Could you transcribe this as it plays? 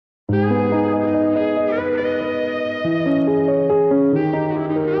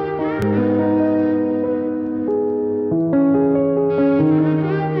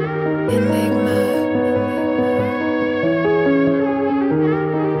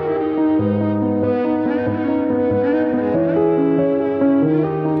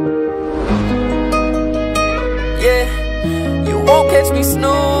Won't catch me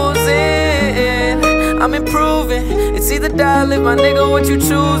snoozing. I'm improving. It's either die or live, my nigga, what you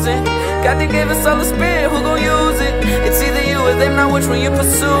choosing? God done gave us all a spirit, who gon' use it? It's either you or them, not which one you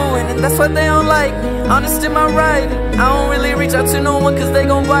pursuing. And that's why they don't like me, honest in my writing. I don't really reach out to no one cause they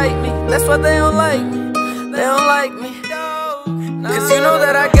gon' bite me. That's why they don't like me, they don't like me. Cause you know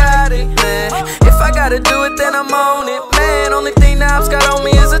that I got it, man. If I gotta do it, then I'm on it, man. Only thing that I've got on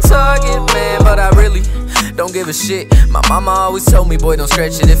me is a target, man. But I really don't give a shit. My mama always told me, boy, don't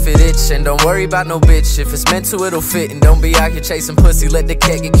stretch it if it itch. And don't worry about no bitch, if it's meant to, it'll fit. And don't be out here chasing pussy, let the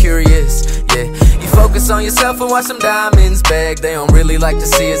cat get curious. Yeah, you focus on yourself and watch them diamonds bag. They don't really like to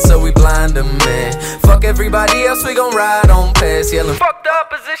see it, so we blind them, man. Fuck everybody else, we gon' ride on past. Yelling, fuck the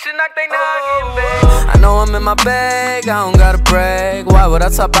opposition like they not getting back. I know I'm in my bag, I don't gotta brag. Why would I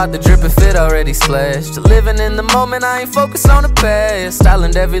talk about the drip if it already splashed? Living in the moment, I ain't focused on the past. I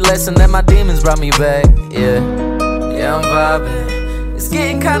learned every lesson that my demons brought me back. Yeah, I'm vibing. It's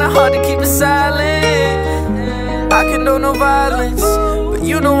getting kinda hard to keep it silent. I condone no violence, but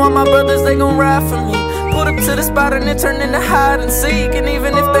you know all my brothers, they gon' ride for me. Put up to the spot and it turn into hide and seek. And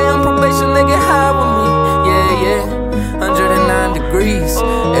even if they on probation, they get high with me. Yeah, 109 degrees.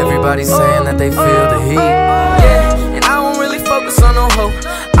 Everybody saying that they feel the heat. Yeah, and I won't really focus on no hoe.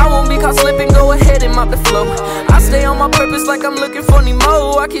 I won't be caught slipping, go ahead and mop the flow. I stay on my purpose like I'm looking for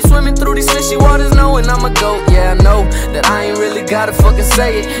Nemo. I keep swimming through these fishy waters knowing I'm a goat. Yeah, I know that I ain't really gotta fucking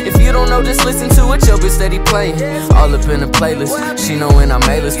say it. If you don't know, just listen to it, your bitch steady playing. All up in the playlist, she know when I'm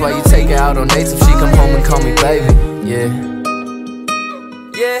A-list. Why you take her out on dates if she come home and call me baby? Yeah,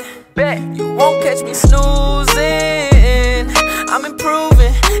 bet you won't catch me snoozing. I'm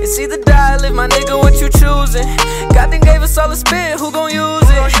improving. It's either die or live, my nigga, what you choosing? God done gave us all a spirit, who gon' use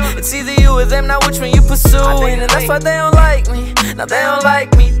it? It's either you or them, not which one you pursuing. And that's why they don't like me. Now they don't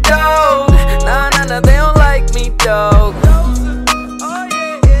like me, though. Nah, they don't like me, though.